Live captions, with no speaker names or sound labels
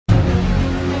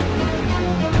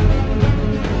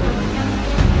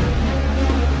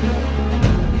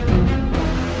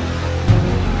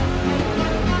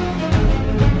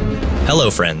Hello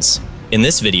friends. In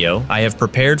this video, I have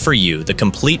prepared for you the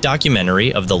complete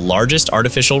documentary of the largest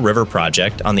artificial river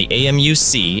project on the Amu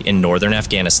Sea in northern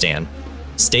Afghanistan.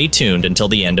 Stay tuned until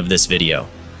the end of this video.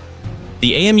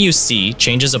 The Amu Sea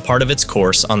changes a part of its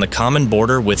course on the common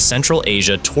border with Central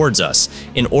Asia towards us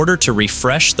in order to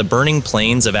refresh the burning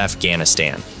plains of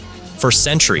Afghanistan. For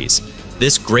centuries,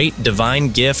 this great divine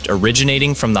gift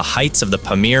originating from the heights of the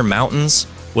Pamir Mountains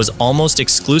was almost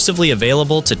exclusively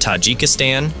available to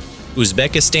Tajikistan,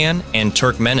 Uzbekistan, and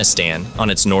Turkmenistan on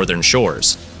its northern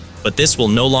shores. But this will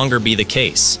no longer be the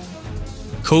case.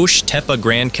 Kosh-Tepe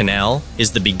Grand Canal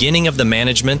is the beginning of the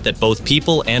management that both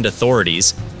people and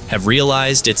authorities have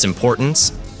realized its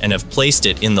importance and have placed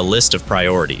it in the list of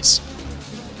priorities.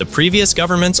 The previous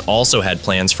governments also had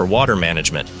plans for water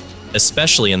management,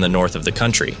 especially in the north of the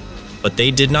country, but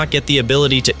they did not get the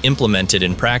ability to implement it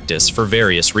in practice for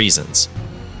various reasons.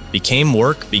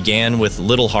 Work began with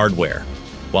little hardware,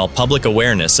 while public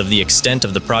awareness of the extent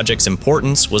of the project's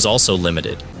importance was also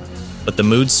limited. But the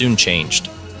mood soon changed.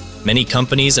 Many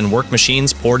companies and work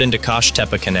machines poured into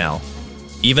Kosh-Tepe Canal.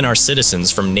 Even our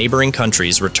citizens from neighboring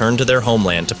countries returned to their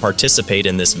homeland to participate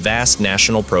in this vast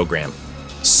national program.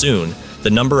 Soon, the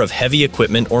number of heavy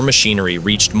equipment or machinery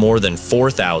reached more than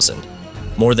 4,000.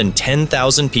 More than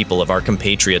 10,000 people of our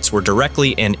compatriots were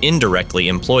directly and indirectly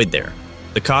employed there.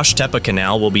 The Kosh-Tepe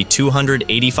Canal will be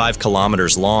 285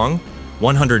 kilometers long,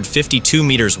 152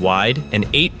 meters wide, and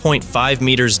 8.5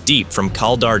 meters deep from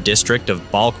Kaldar district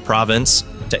of Balkh province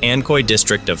to Ankoy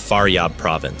district of Faryab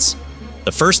province.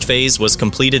 The first phase was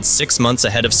completed 6 months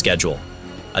ahead of schedule,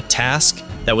 a task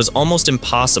that was almost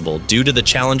impossible due to the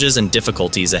challenges and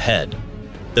difficulties ahead.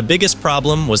 The biggest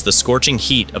problem was the scorching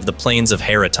heat of the plains of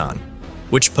Haratan,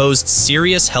 which posed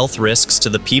serious health risks to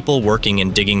the people working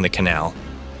in digging the canal.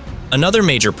 Another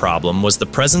major problem was the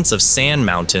presence of sand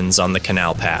mountains on the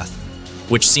canal path,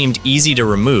 which seemed easy to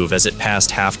remove as it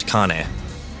passed Haft Khane.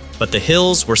 But the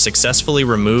hills were successfully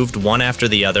removed one after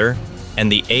the other, and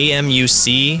the Amu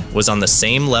Sea was on the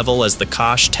same level as the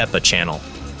Kosh-Tepe Channel.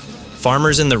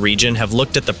 Farmers in the region have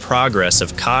looked at the progress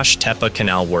of Kosh-Tepe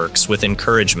Canal works with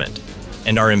encouragement,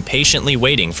 and are impatiently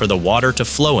waiting for the water to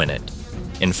flow in it.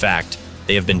 In fact,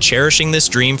 they have been cherishing this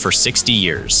dream for 60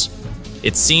 years.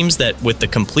 It seems that with the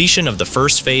completion of the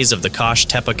first phase of the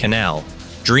Kosh-Tepe Canal,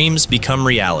 dreams become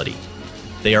reality.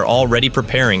 They are already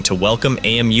preparing to welcome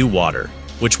AMU water,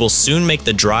 which will soon make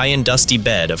the dry and dusty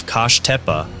bed of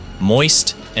Kosh-Tepe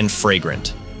moist and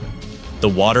fragrant. The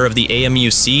water of the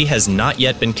AMU Sea has not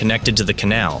yet been connected to the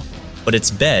canal, but its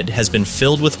bed has been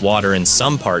filled with water in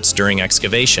some parts during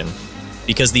excavation,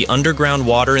 because the underground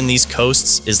water in these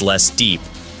coasts is less deep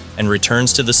and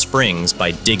returns to the springs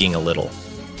by digging a little.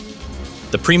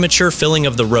 The premature filling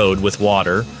of the road with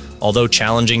water, although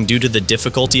challenging due to the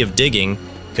difficulty of digging,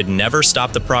 could never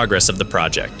stop the progress of the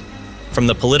project. From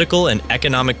the political and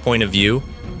economic point of view,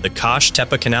 the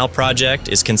Kosh-Tepe Canal project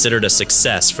is considered a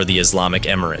success for the Islamic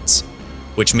Emirates,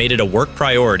 which made it a work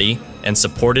priority and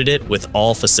supported it with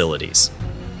all facilities.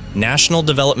 National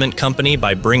Development Company,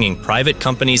 by bringing private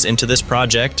companies into this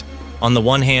project, on the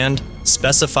one hand,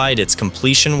 specified its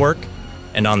completion work,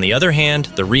 and on the other hand,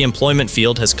 the re-employment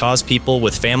field has caused people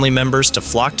with family members to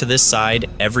flock to this side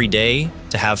every day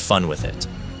to have fun with it.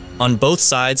 On both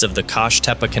sides of the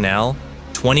Kosh-Tepe Canal,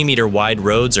 20-meter wide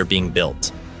roads are being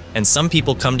built, and some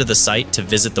people come to the site to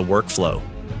visit the workflow,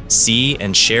 see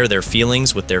and share their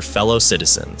feelings with their fellow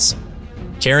citizens.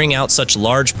 Carrying out such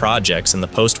large projects in the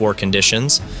post-war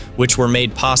conditions, which were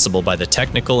made possible by the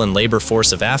technical and labor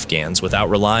force of Afghans without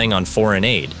relying on foreign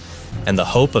aid, and the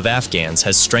hope of Afghans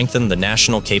has strengthened the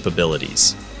national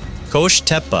capabilities.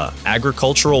 Kosh-Tepe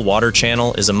Agricultural Water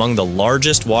Channel is among the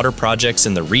largest water projects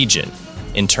in the region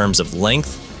in terms of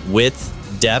length,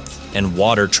 width, depth, and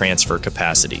water transfer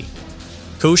capacity.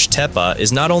 Kosh-Tepe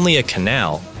is not only a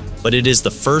canal, but it is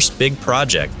the first big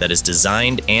project that is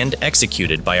designed and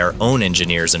executed by our own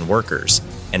engineers and workers,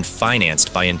 and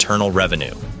financed by internal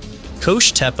revenue.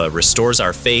 Kosh-Tepe restores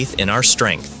our faith in our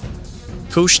strength.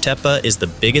 Kosh-Tepe is the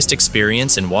biggest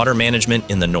experience in water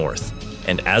management in the north,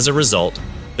 and as a result,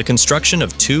 the construction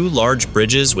of 2 large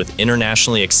bridges with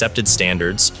internationally accepted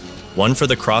standards, one for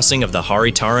the crossing of the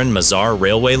Haritaran-Mazar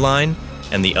railway line,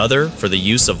 and the other for the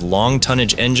use of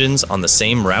long-tonnage engines on the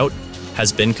same route,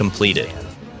 has been completed.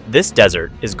 This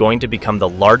desert is going to become the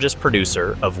largest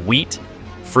producer of wheat,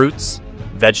 fruits,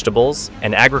 vegetables,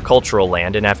 and agricultural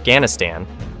land in Afghanistan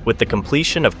with the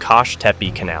completion of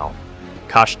Kosh-Tepe Canal.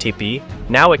 Kosh-Tepe,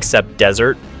 now except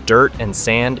desert, dirt, and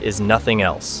sand, is nothing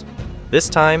else. This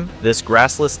time, this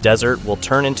grassless desert will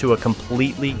turn into a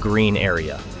completely green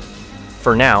area.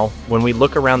 For now, when we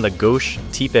look around the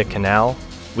Kosh-Tepe Canal,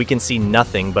 we can see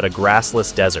nothing but a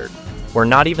grassless desert, where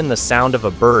not even the sound of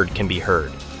a bird can be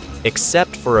heard,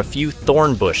 except for a few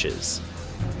thorn bushes.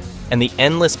 And the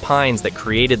endless pines that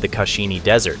created the Kashini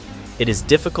Desert, it is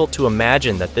difficult to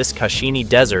imagine that this Kashini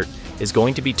Desert is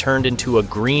going to be turned into a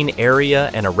green area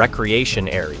and a recreation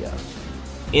area.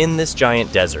 In this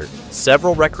giant desert,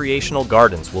 several recreational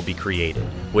gardens will be created,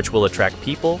 which will attract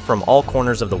people from all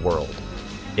corners of the world.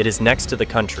 It is next to the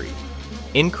country.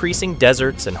 Increasing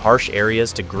deserts and harsh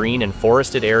areas to green and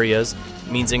forested areas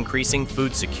means increasing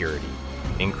food security,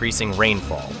 increasing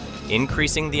rainfall,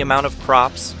 increasing the amount of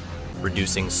crops,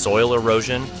 reducing soil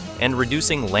erosion, and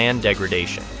reducing land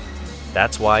degradation.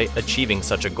 That's why achieving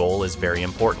such a goal is very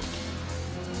important.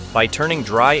 By turning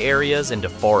dry areas into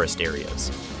forest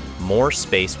areas, more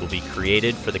space will be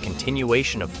created for the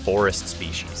continuation of forest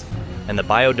species, and the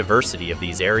biodiversity of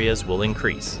these areas will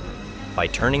increase. By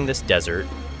turning this desert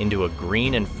into a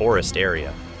green and forest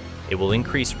area, it will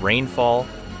increase rainfall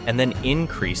and then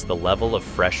increase the level of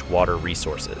fresh water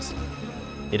resources.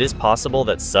 It is possible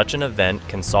that such an event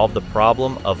can solve the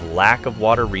problem of lack of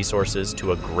water resources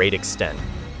to a great extent,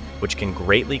 which can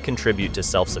greatly contribute to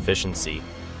self-sufficiency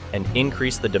and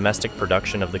increase the domestic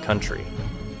production of the country.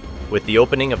 With the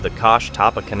opening of the Kash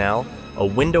Tapa Canal, a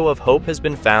window of hope has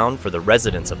been found for the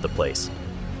residents of the place.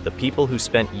 The people who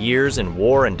spent years in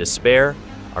war and despair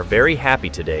are very happy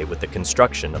today with the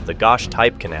construction of the Gash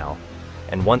Type Canal,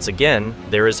 and once again,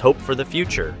 there is hope for the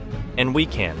future, and we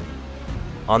can.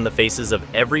 On the faces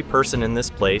of every person in this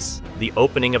place, the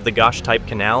opening of the Gash Type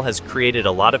Canal has created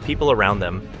a lot of people around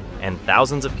them, and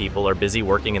thousands of people are busy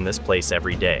working in this place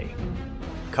every day.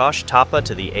 Kash Tapa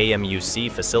to the AMUC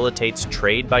facilitates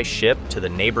trade by ship to the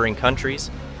neighboring countries,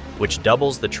 which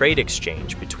doubles the trade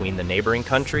exchange between the neighboring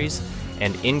countries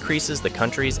and increases the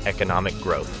country's economic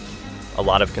growth. A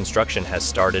lot of construction has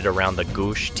started around the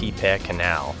Gush Tipe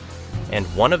Canal, and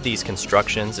one of these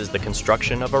constructions is the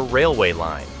construction of a railway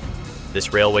line.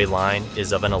 This railway line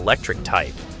is of an electric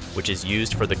type, which is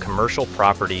used for the commercial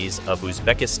properties of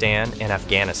Uzbekistan and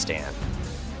Afghanistan.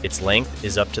 Its length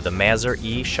is up to the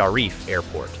Mazar-e-Sharif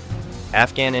airport.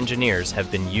 Afghan engineers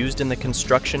have been used in the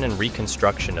construction and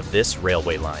reconstruction of this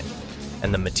railway line,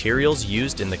 and the materials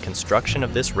used in the construction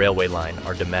of this railway line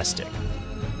are domestic.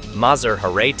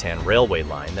 Mazar-Haraitan railway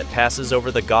line that passes over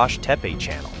the Gash Tepe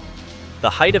Channel. The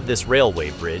height of this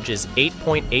railway bridge is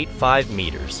 8.85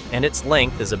 meters, and its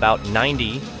length is about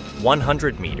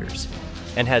 100 meters,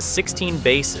 and has 16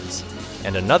 bases,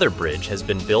 and another bridge has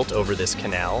been built over this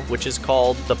canal, which is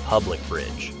called the Public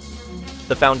Bridge.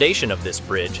 The foundation of this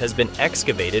bridge has been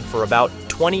excavated for about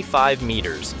 25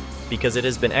 meters because it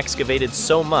has been excavated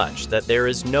so much that there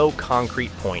is no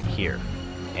concrete point here,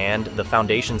 and the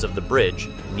foundations of the bridge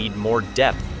need more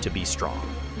depth to be strong.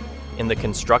 In the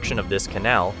construction of this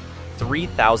canal,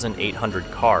 3,800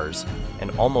 cars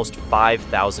and almost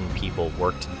 5,000 people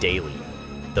worked daily.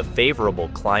 The favorable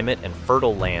climate and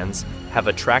fertile lands have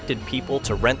attracted people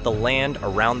to rent the land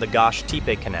around the Gash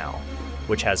Tipe Canal,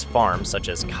 which has farms such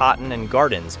as cotton and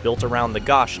gardens built around the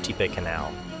Gash Tipe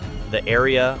Canal. The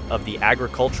area of the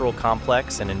agricultural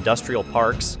complex and industrial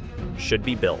parks should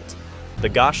be built. The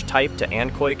Gash Type to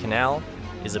Ankoy Canal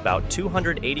is about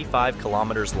 285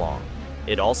 kilometers long.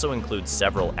 It also includes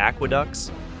several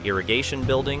aqueducts, irrigation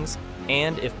buildings,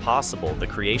 and, if possible, the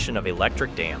creation of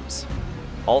electric dams.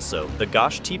 Also, the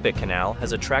Gash Tipe Canal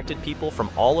has attracted people from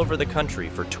all over the country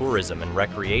for tourism and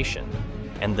recreation,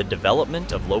 and the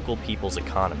development of local people's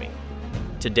economy.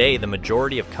 Today, the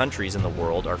majority of countries in the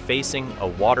world are facing a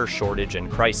water shortage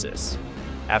and crisis.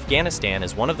 Afghanistan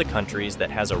is one of the countries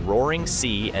that has a roaring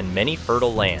sea and many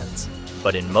fertile lands,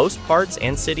 but in most parts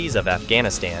and cities of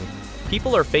Afghanistan,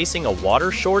 people are facing a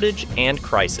water shortage and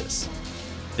crisis.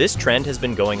 This trend has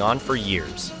been going on for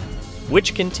years,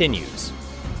 which continues.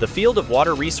 The field of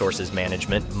water resources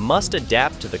management must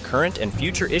adapt to the current and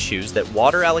future issues that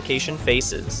water allocation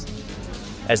faces.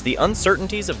 As the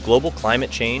uncertainties of global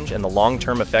climate change and the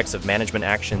long-term effects of management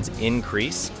actions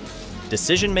increase,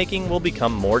 decision-making will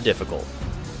become more difficult.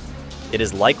 It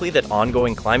is likely that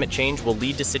ongoing climate change will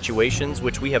lead to situations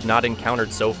which we have not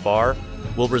encountered so far,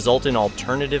 will result in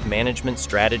alternative management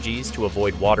strategies to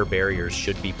avoid water barriers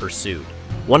should be pursued.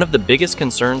 One of the biggest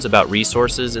concerns about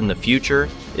resources in the future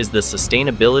is the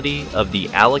sustainability of the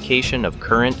allocation of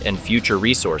current and future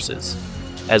resources.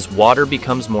 As water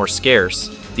becomes more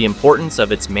scarce, the importance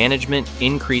of its management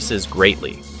increases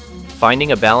greatly.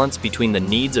 Finding a balance between the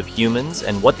needs of humans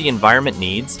and what the environment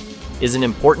needs is an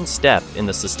important step in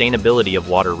the sustainability of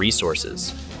water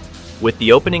resources. With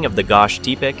the opening of the Gash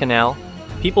Tipe Canal,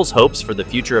 people's hopes for the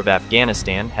future of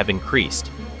Afghanistan have increased.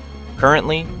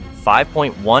 Currently,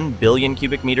 5.1 billion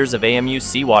cubic meters of AMU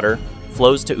seawater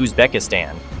flows to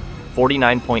Uzbekistan,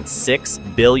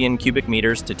 49.6 billion cubic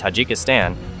meters to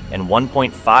Tajikistan, and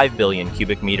 1.5 billion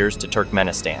cubic meters to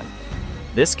Turkmenistan.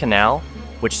 This canal,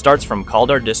 which starts from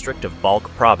Kaldar district of Balkh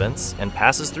province and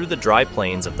passes through the dry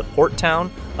plains of the port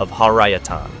town of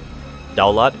Harayatan,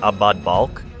 Daulat Abad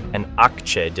Balkh, and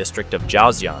Akche district of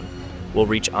Jauzian, will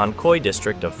reach Ankoy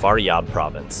district of Faryab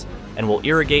province and will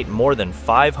irrigate more than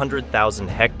 500,000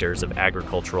 hectares of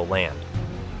agricultural land.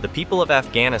 The people of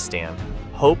Afghanistan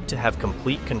hope to have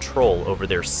complete control over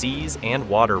their seas and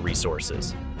water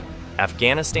resources.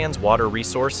 Afghanistan's water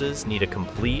resources need a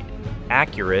complete,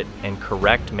 accurate, and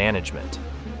correct management,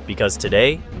 because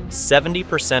today,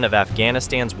 70% of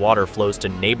Afghanistan's water flows to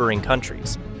neighboring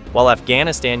countries, while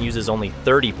Afghanistan uses only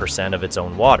 30% of its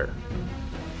own water.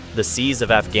 The seas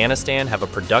of Afghanistan have a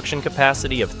production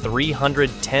capacity of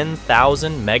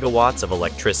 310,000 megawatts of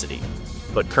electricity,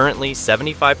 but currently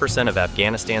 75% of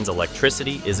Afghanistan's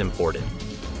electricity is imported.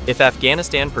 If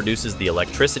Afghanistan produces the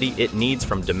electricity it needs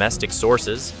from domestic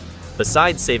sources,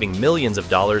 besides saving millions of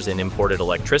dollars in imported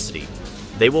electricity,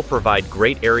 they will provide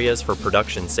great areas for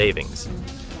production savings.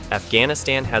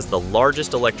 Afghanistan has the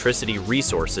largest electricity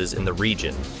resources in the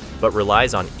region, but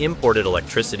relies on imported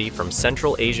electricity from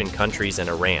Central Asian countries and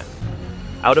Iran.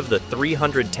 Out of the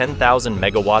 310,000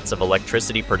 megawatts of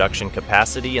electricity production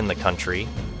capacity in the country,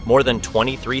 more than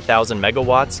 23,000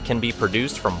 megawatts can be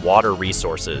produced from water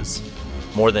resources,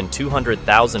 more than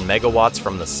 200,000 megawatts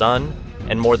from the sun,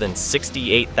 and more than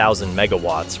 68,000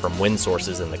 megawatts from wind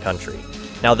sources in the country.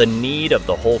 Now, the need of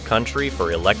the whole country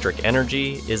for electric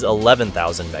energy is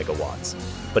 11,000 megawatts,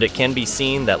 but it can be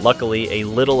seen that luckily a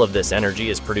little of this energy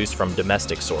is produced from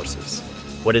domestic sources.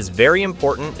 What is very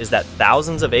important is that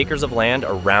thousands of acres of land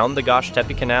around the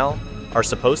Gosh-Tepe Canal are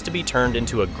supposed to be turned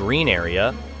into a green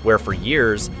area where for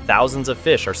years thousands of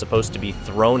fish are supposed to be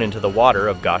thrown into the water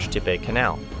of Gosh-Tepe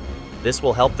Canal. This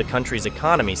will help the country's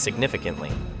economy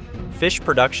significantly. Fish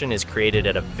production is created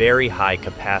at a very high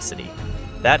capacity.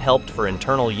 That helped for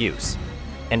internal use,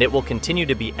 and it will continue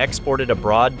to be exported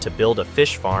abroad. To build a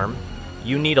fish farm,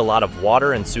 you need a lot of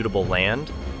water and suitable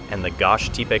land, and the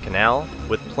Gosh-Tepe Canal,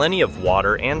 with plenty of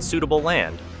water and suitable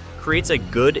land, creates a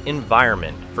good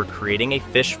environment for creating a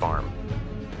fish farm.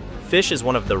 Fish is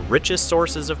one of the richest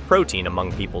sources of protein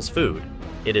among people's food.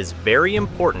 It is very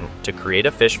important to create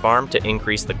a fish farm to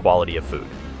increase the quality of food.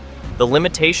 The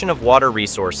limitation of water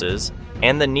resources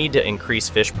and the need to increase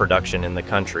fish production in the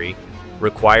country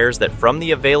requires that from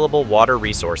the available water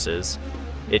resources,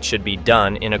 it should be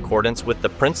done in accordance with the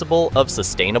principle of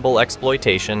sustainable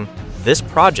exploitation. This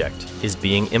project is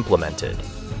being implemented.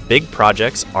 Big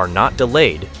projects are not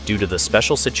delayed due to the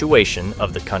special situation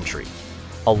of the country.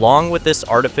 Along with this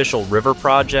artificial river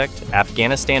project,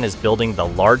 Afghanistan is building the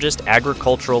largest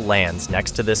agricultural lands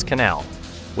next to this canal,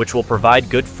 which will provide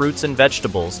good fruits and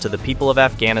vegetables to the people of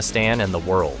Afghanistan and the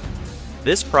world.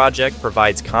 This project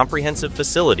provides comprehensive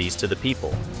facilities to the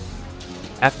people.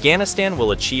 Afghanistan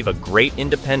will achieve a great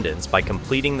independence by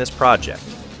completing this project,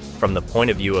 from the point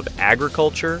of view of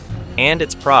agriculture and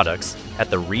its products at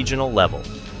the regional level.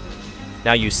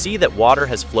 Now you see that water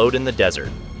has flowed in the desert,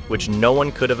 which no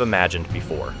one could have imagined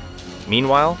before.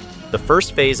 Meanwhile, the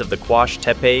first phase of the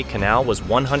Gosh-Tepe Canal was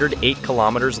 108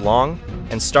 kilometers long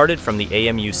and started from the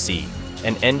AMUC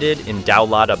and ended in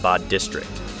Daulat Abad district,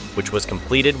 which was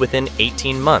completed within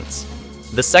 18 months.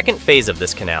 The second phase of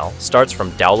this canal starts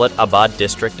from Daulat Abad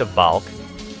district of Balkh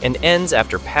and ends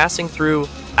after passing through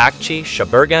Akchi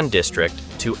Shaburgan district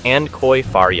to Ankoy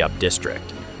Faryab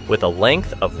district, with a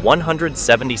length of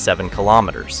 177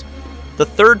 kilometers. The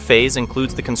third phase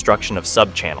includes the construction of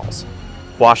sub-channels.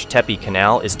 Gosh-Tepe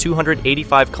Canal is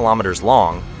 285 kilometers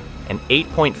long and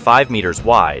 8.5 meters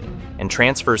wide and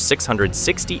transfers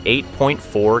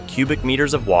 668.4 cubic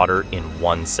meters of water in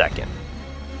 1 second.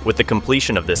 With the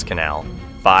completion of this canal,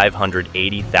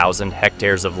 580,000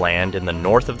 hectares of land in the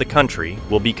north of the country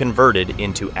will be converted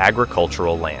into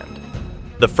agricultural land.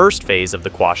 The first phase of the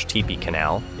Gosh-Tepe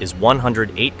Canal is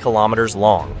 108 kilometers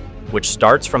long, which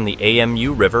starts from the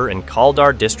AMU River in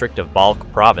Kaldar district of Balkh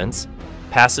province,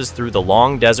 passes through the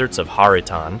long deserts of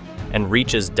Harayatan, and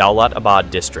reaches Daulat Abad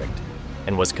district,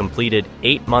 and was completed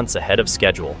 8 months ahead of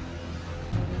schedule.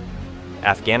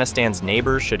 Afghanistan's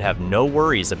neighbors should have no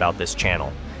worries about this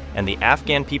channel, and the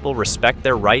Afghan people respect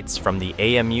their rights from the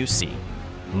AMUC.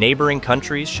 Neighboring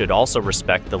countries should also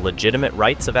respect the legitimate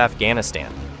rights of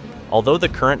Afghanistan. Although the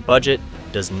current budget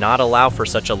does not allow for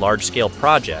such a large-scale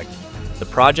project, the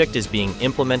project is being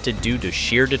implemented due to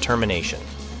sheer determination.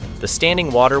 The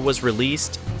standing water was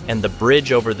released, and the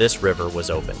bridge over this river was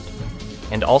opened.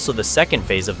 And also the second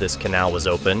phase of this canal was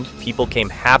opened. People came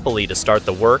happily to start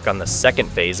the work on the second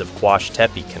phase of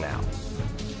Gosh-Tepe Canal.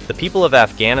 The people of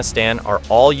Afghanistan are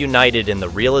all united in the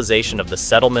realization of the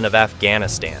settlement of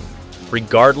Afghanistan.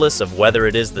 Regardless of whether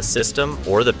it is the system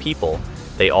or the people,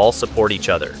 they all support each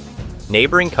other.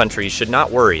 Neighboring countries should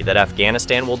not worry that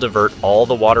Afghanistan will divert all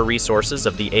the water resources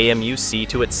of the AMU Sea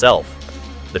to itself.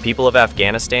 The people of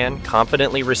Afghanistan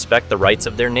confidently respect the rights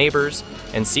of their neighbors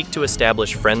and seek to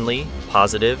establish friendly,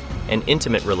 positive, and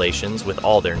intimate relations with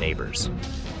all their neighbors.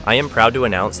 I am proud to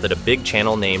announce that a big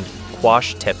channel named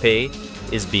Quash Tepe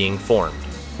is being formed,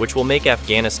 which will make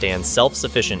Afghanistan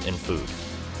self-sufficient in food.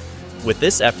 With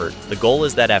this effort, the goal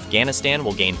is that Afghanistan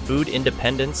will gain food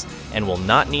independence and will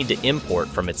not need to import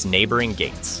from its neighboring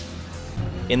gates.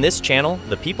 In this channel,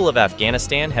 the people of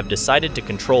Afghanistan have decided to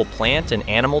control plant and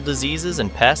animal diseases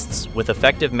and pests with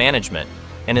effective management,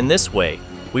 and in this way,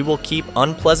 we will keep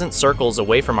unpleasant circles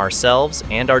away from ourselves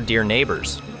and our dear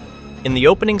neighbors. In the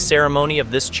opening ceremony of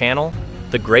this channel,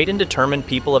 the great and determined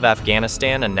people of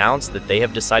Afghanistan announced that they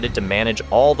have decided to manage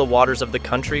all the waters of the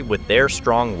country with their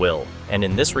strong will, and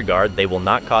in this regard they will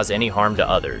not cause any harm to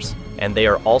others, and they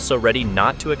are also ready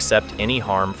not to accept any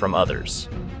harm from others.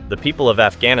 The people of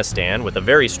Afghanistan, with a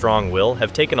very strong will,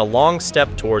 have taken a long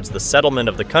step towards the settlement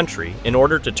of the country in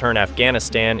order to turn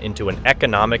Afghanistan into an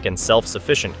economic and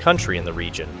self-sufficient country in the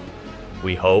region.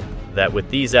 We hope that with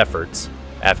these efforts,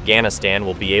 Afghanistan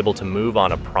will be able to move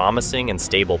on a promising and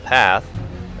stable path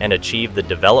and achieve the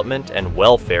development and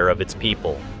welfare of its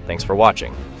people. Thanks for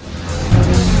watching.